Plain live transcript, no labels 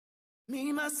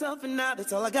Me, myself, and I,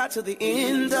 that's all I got till the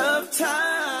end of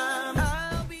time.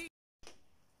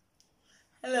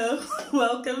 Hello,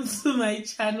 welcome to my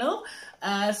channel.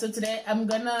 So today I'm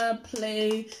gonna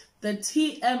play the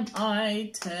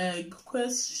TMI tag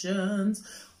questions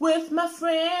with my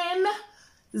friend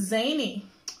Zany.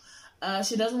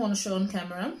 She doesn't want to show on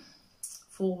camera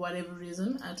for whatever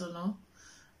reason, I don't know.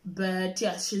 But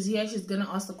yeah, she's here, she's gonna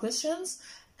ask the questions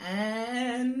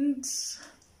and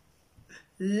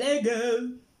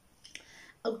Lego.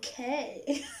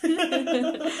 Okay.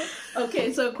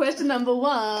 Okay, so question number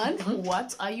one.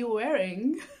 What are you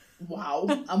wearing? Wow,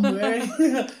 I'm wearing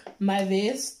my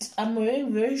vest. I'm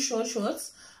wearing very short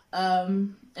shorts,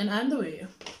 and underwear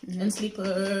and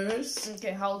slippers.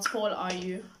 Okay, how tall are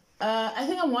you? I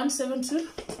think I'm 172.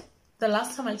 The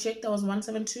last time I checked, I was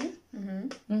 172.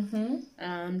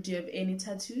 Do you have any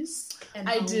tattoos? And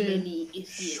I how do. Many,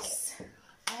 if yes?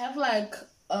 I have like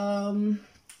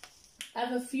I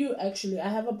have a few actually. I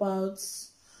have about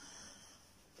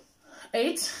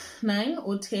 8, 9,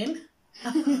 or 10.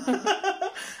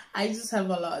 I just have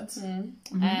a lot.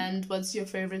 And what's your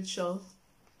favorite show?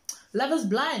 Love is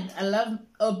Blind. I love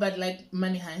but like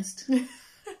Money Heist.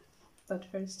 But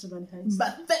first, Money Heist.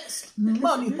 But first,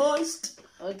 Money Heist.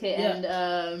 Okay, Yeah.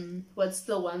 and what's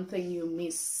the one thing you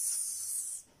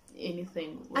miss?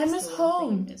 Anything? I What's miss the one thing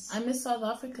home. you miss? I miss South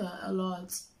Africa a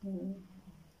lot.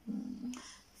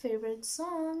 Favorite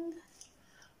song?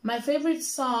 My favorite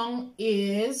song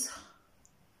is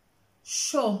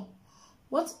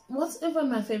What's even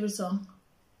my favorite song?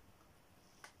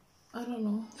 I don't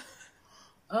know.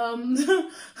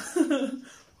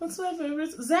 What's my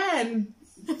favorite? Zan,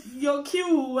 you're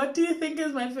cute. What do you think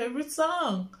is my favorite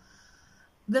song?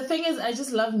 The thing is, I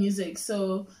just love music,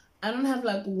 so I don't have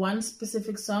like one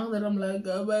specific song that I'm like,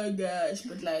 oh my gosh,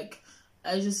 but like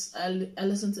I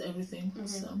listen to everything.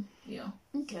 So yeah.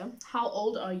 Okay. How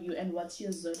old are you and what's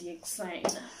your zodiac sign?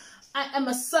 I am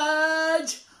a Sag.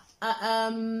 I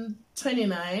am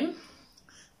 29.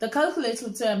 The calculator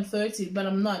would say I'm 30, but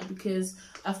I'm not because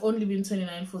I've only been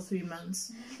 29 for 3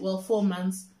 months. Well, 4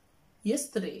 months.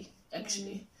 Yesterday,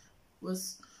 actually,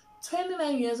 was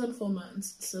 29 years and 4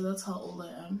 months. So that's how old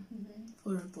I am.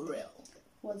 For real.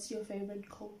 What's your favorite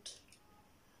quote?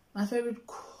 My favorite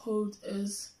quote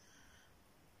is,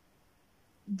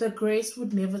 "The grace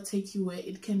would never take you where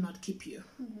it cannot keep you."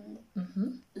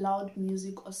 Loud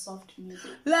music or soft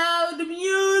music? Loud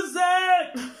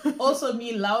music! Also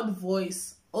me, loud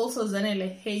voice. Also Zanele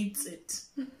hates it.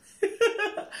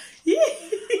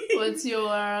 What's your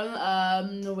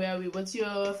where are we? What's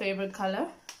your favorite color?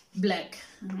 Black.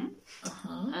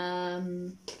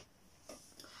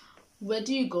 Where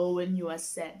do you go when you are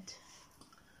sad?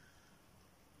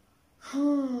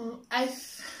 I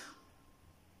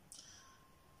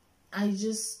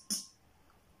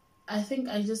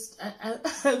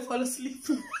fall asleep.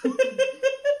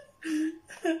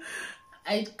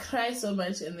 I cry so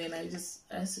much and then I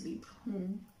sleep.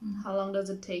 How long does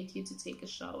it take you to take a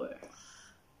shower?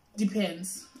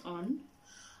 Depends. On?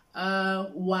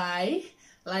 Why?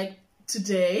 Like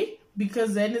today,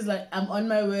 because then it's like I'm on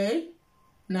my way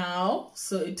now,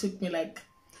 so it took me like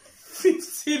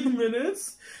 15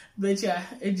 minutes. But yeah,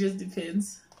 it just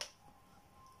depends.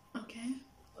 Okay.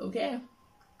 Okay.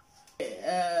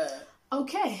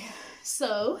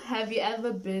 So, have you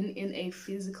ever been in a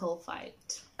physical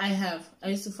fight? I have. I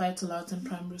used to fight a lot in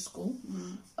primary school.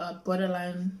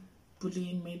 Borderline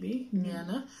bullying, maybe.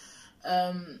 Nyana.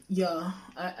 Yeah,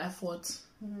 I fought.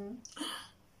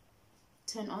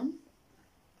 Turn on?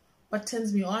 What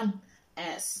turns me on?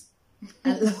 Ass.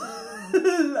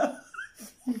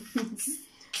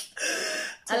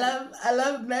 I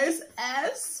love nice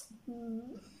ass.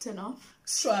 Turn off?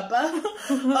 Strapper.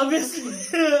 Obviously.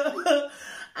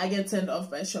 I get turned off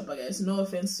by strapper, guys. No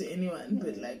offense to anyone,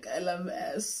 but like I love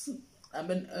ass.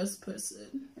 I'm an ass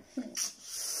person.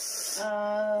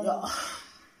 Yeah.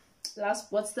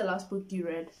 What's the last book you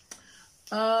read?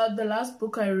 The last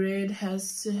book I read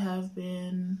has to have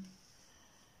been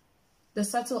The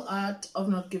Subtle Art of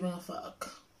Not Giving a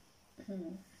Fuck.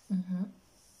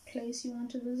 Place you want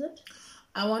to visit?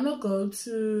 I wanna go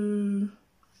to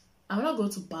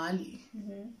Bali.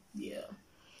 Yeah.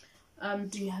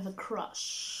 Do you have a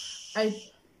crush? I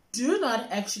do not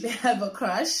actually have a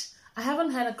crush. I haven't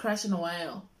had a crush in a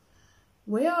while.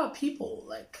 Where are people?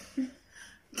 Like,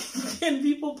 can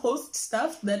people post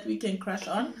stuff that we can crush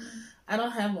on? I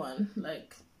don't have one.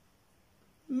 Like,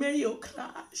 may your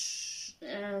crush.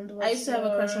 And I used to have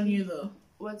a crush on you though.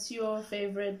 What's your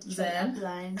favorite Zan? chat-up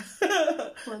line?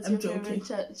 What's I'm your joking.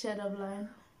 favorite chat-up line?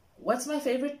 What's my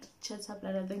favorite? Chat-up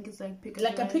line, I think it's like pickup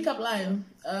Like line. a pickup line.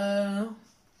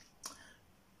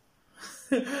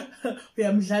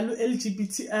 uyamdlala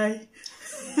LGBTI.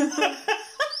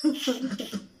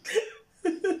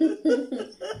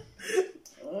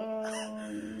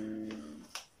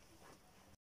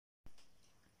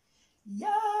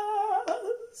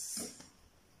 Yes.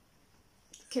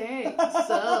 Okay,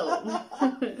 so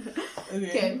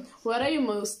okay, what are you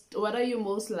most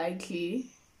likely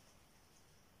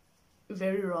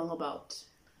very wrong about?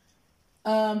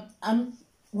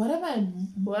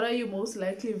 What are you most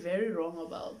likely very wrong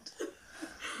about?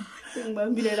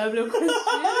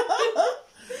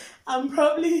 I'm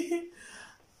probably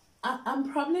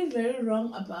very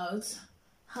wrong about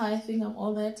how I think I'm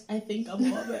all that. I think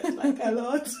I'm all that like a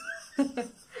lot.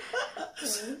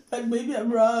 But maybe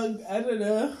I'm wrong. I don't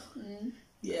know.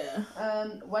 Yeah.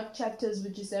 What chapters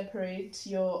would you separate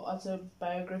your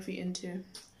autobiography into?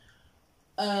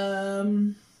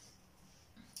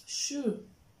 Sure.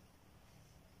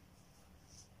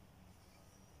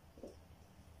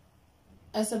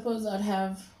 I suppose I'd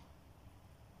have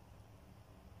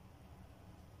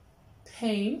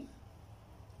pain,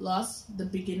 loss, the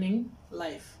beginning,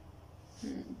 life.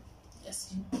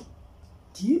 Yes.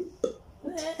 Deep.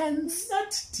 And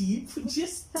not deep,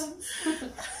 just.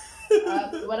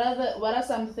 What are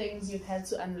some things you've had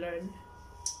to unlearn?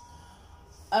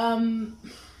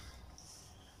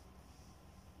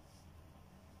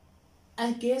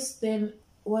 I guess then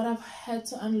what I've had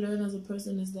to unlearn as a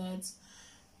person is that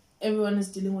everyone is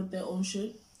dealing with their own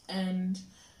shit, and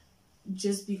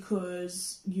just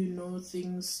because you know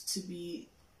things to be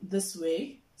this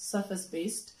way, surface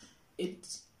based,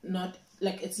 it's not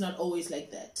always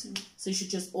like that. So you should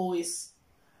just always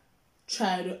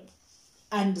try to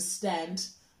understand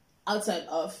outside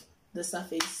of the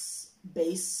surface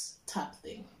base type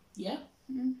thing. Yeah.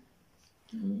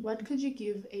 What could you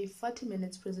give a 40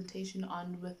 minutes presentation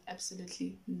on with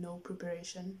absolutely no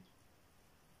preparation?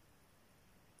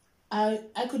 I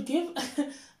could give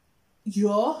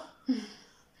your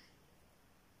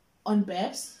on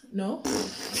Babs. No.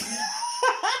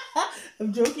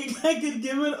 I'm joking. I could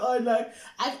give it on like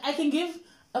I can give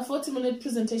a 40-minute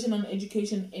presentation on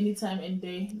education anytime, any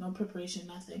day, no preparation,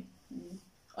 nothing.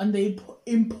 On the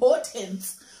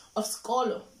importance of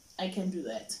scholar, I can do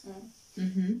that.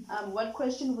 What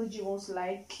question would you most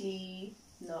like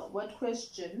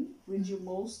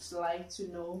to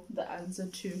know the answer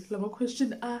to? What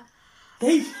question?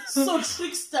 Hey, so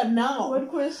trickster now. What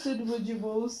question would you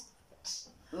most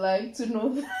like to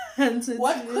know the answer to?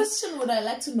 What question would I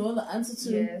like to know the answer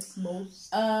to? Yes,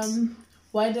 most.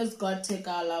 Why does God take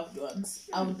our loved ones?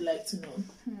 I would like to know.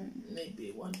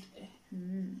 Maybe one day.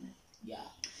 Yeah.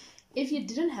 If you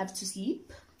didn't have to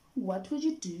sleep, what would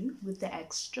you do with the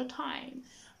extra time?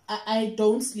 I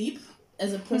don't sleep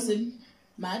as a person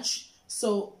much.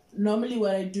 So normally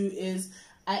what I do is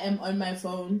I am on my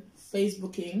phone,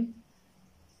 Facebooking,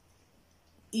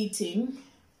 eating.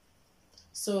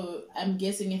 So I'm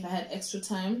guessing if I had extra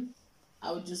time,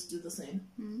 I would just do the same.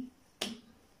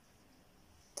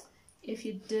 If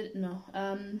you did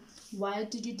why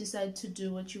did you decide to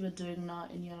do what you were doing now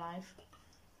in your life?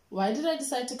 Why did I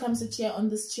decide to come sit here on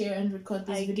this chair and record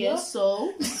this video? I guess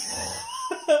so.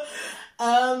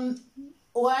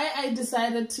 Why I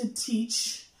decided to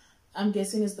teach, I'm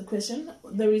guessing is the question.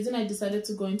 The reason I decided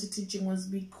to go into teaching was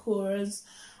because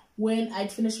when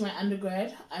I'd finished my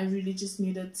undergrad, I really just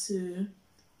needed to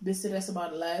be serious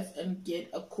about life and get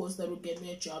a course that would get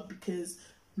me a job, because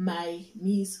my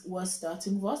niece was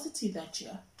starting varsity that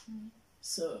year.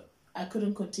 So I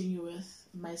couldn't continue with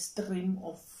my stream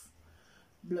of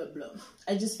blah blah.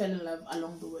 I just fell in love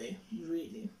along the way,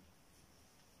 really.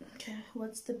 Okay,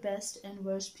 what's the best and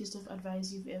worst piece of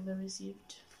advice you've ever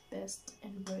received? Best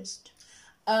and worst.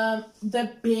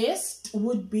 The best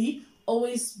would be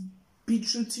always be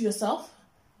true to yourself.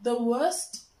 The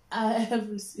worst I have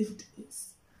received is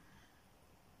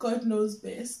God knows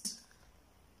best.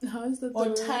 How is that?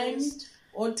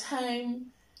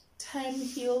 Time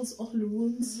heals all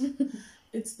wounds.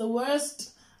 It's the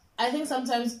worst. I think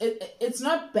sometimes it's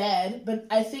not bad, but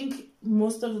I think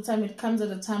most of the time it comes at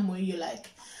a time where you're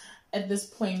like, at this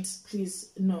point,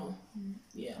 please, no.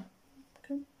 Yeah.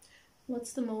 Okay.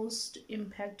 What's the most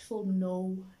impactful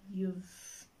no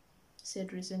you've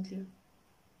said recently?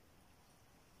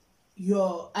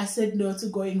 I said no to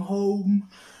going home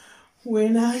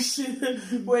when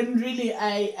when really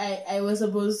I was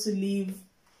supposed to leave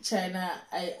China.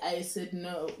 I said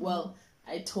no. Well,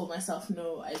 I told myself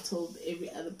no. I told every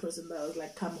other person that I was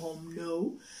like, come home,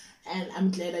 no. And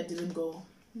I'm glad I didn't go.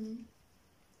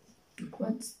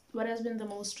 What has been the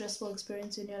most stressful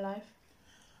experience in your life?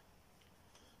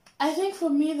 I think for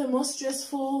me, the most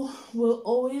stressful will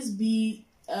always be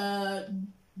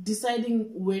deciding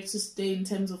where to stay in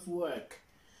terms of work,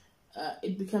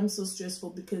 it becomes so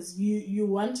stressful because you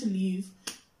want to leave,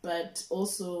 but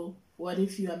also what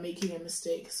if you are making a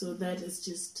mistake? So that is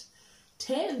just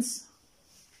tense.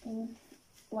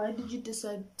 Why did you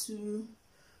decide to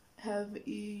have a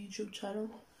YouTube channel?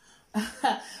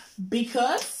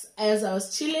 Because as I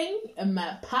was chilling in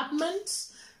my apartment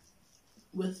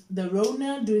with the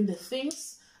Rona doing the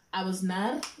things, I was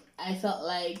not. I felt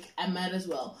like I might as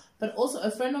well. But also a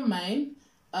friend of mine,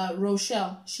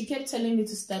 Rochelle, she kept telling me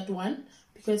to start one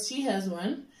because she has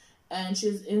one and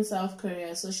she's in South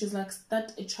Korea. So she's like,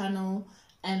 start a channel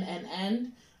and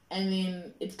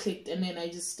then it clicked and then I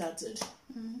just started.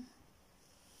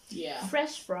 Yeah.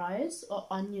 Fresh fries or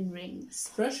onion rings?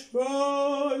 Fresh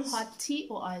fries. Hot tea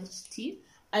or iced tea?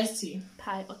 Iced tea.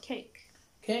 Pie or cake?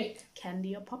 Cake.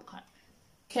 Candy or popcorn?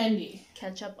 Candy.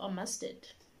 Ketchup or mustard?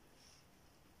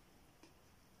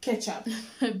 Ketchup.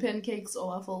 Pancakes or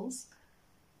waffles?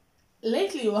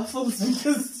 Lately waffles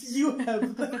because you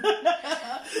have.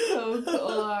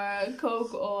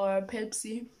 Coke or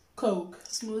Pepsi? Coke.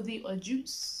 Smoothie or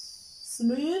juice?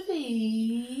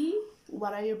 Smoothie.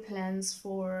 What are your plans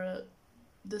for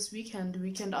this weekend?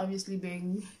 Weekend obviously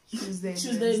being Tuesday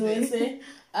and Wednesday.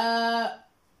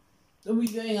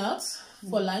 We're going out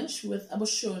for lunch with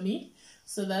Aboshoni.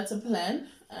 So that's a plan,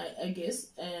 I guess.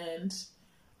 And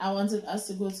I wanted us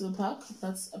to go to the park.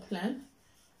 That's a plan.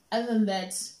 Other than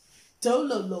that,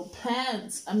 no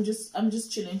plans. I'm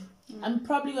just chilling. I'm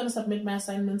probably gonna submit my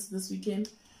assignments this weekend.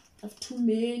 I have 2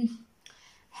 main.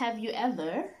 Have you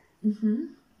ever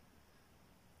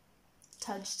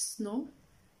touched snow?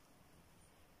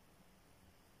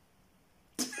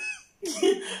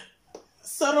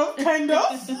 Sort of, kind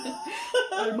of.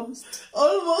 Almost.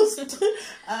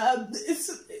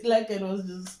 It's like it was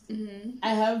just. I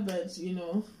have, but you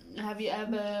know. Have you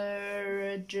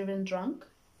ever driven drunk?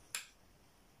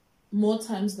 More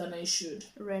times than I should.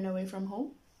 Ran away from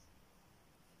home?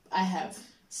 I have.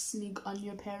 Sneak on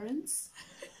your parents?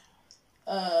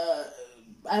 I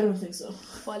don't think so.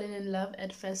 Fallen in love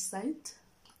at first sight?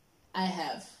 I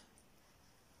have.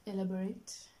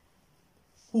 Elaborate.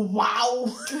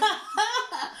 Wow.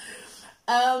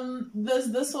 There's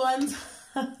this one.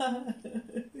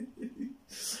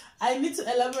 I need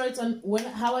to elaborate on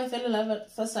how I fell in love at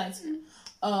first sight.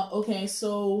 Okay,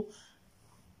 so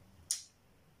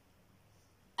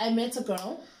I met a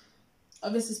girl.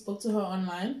 Obviously spoke to her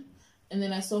online, and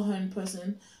then I saw her in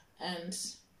person, and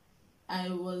I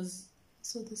was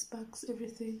So this sparks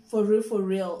everything. for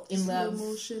real in Slow love.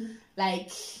 motion.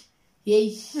 Like,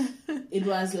 yay. It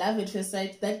was love at first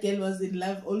sight. That girl was in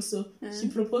love also. She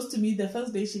proposed to me the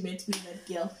first day she met me, that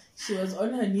girl. She was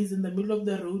on her knees in the middle of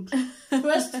the road.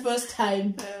 First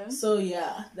time. So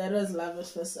yeah, that was love at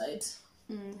first sight.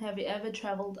 Have you ever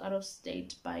traveled out of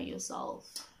state by yourself?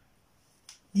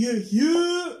 Yeah.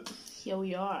 Here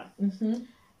we are.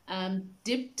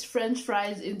 Dipped French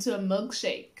fries into a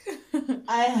milkshake.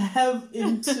 I have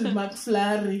into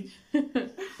McFlurry.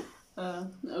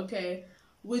 Okay.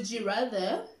 Would you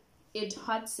rather eat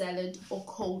hot salad or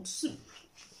cold soup?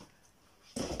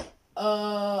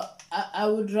 I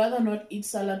would rather not eat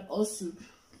salad or soup.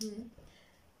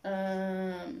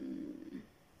 Have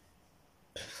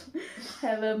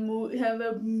a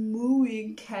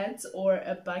mooing cat or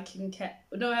a barking cat?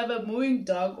 No, have a mooing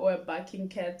dog or a barking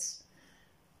cat.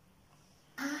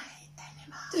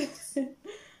 Animals.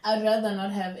 I'd rather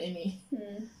not have any.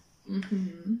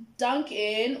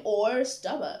 Dunkin' or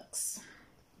Starbucks?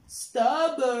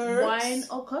 Starburst. Wine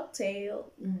or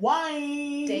cocktail?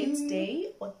 Wine. Date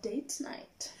day or date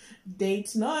night?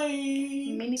 Date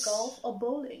night. Mini golf or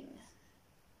bowling?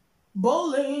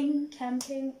 Bowling.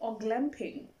 Camping or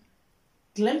glamping?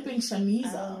 Glamping I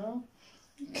Shamiza. don't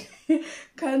know.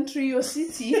 Country or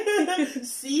city?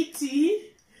 City.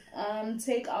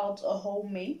 Take out or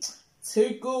homemade?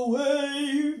 Take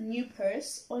away. New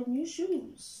purse or new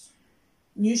shoes?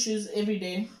 New shoes every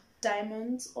day.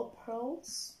 Diamonds or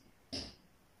pearls?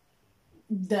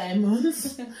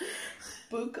 Diamonds.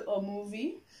 Book or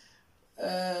movie?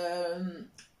 I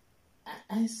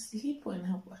sleep when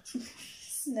I watch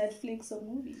Netflix or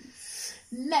movies?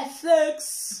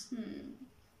 Netflix.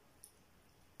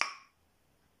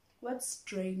 What's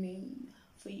draining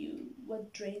for you?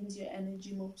 What drains your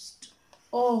energy most?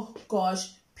 Oh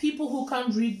gosh, people who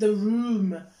can't read the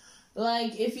room.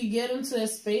 Like, if you get into a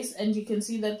space and you can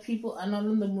see that people are not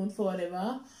in the mood for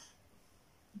whatever,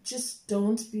 just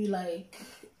don't be like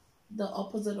the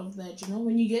opposite of that, you know?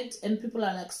 When you get, and people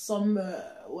are like somber,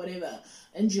 whatever,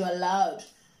 and you are loud.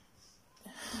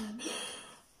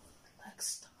 Like,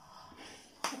 stop.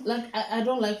 Like, I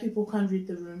don't like people who can't read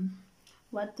the room.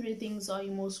 What 3 things are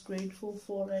you most grateful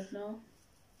for right now?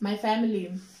 My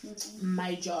family,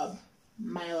 my job,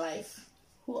 my life.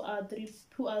 Who are three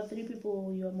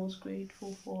people you are most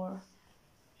grateful for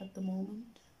at the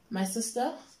moment? My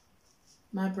sister,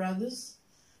 my brothers,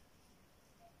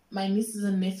 my nieces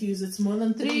and nephews. It's more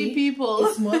than 3. 3 people.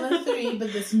 It's more than 3,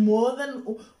 but there's more than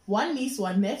 1 niece,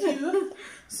 1 nephew.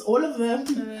 It's all of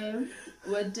them.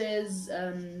 What does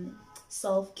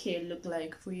self-care look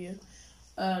like for you?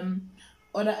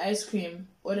 Order ice cream,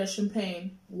 order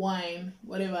champagne, wine,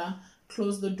 whatever.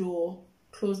 Close the door,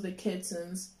 close the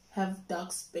curtains, have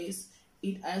dark space,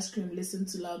 eat ice cream, listen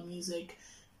to loud music,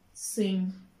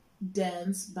 sing,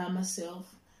 dance by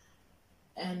myself,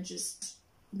 and just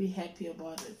be happy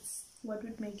about it. What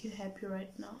would make you happy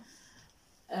right now?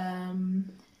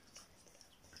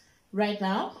 Right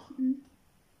now,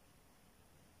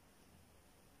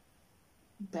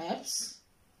 Babs,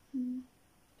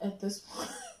 at this point.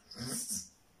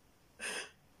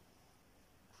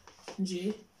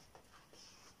 G,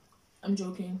 I'm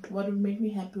joking. What would make me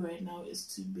happy right now is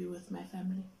to be with my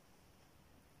family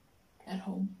at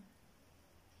home.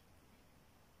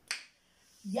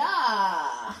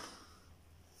 Yeah,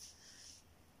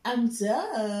 I'm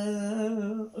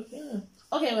done.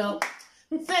 Okay, well,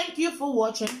 thank you for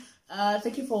watching.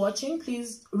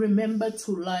 Please remember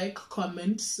to like,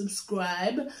 comment,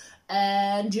 subscribe,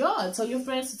 and yeah, tell your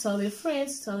friends to tell their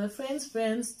friends,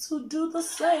 friends to do the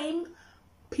same.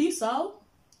 Peace out.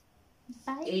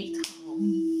 Bye.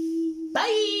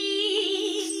 Bye.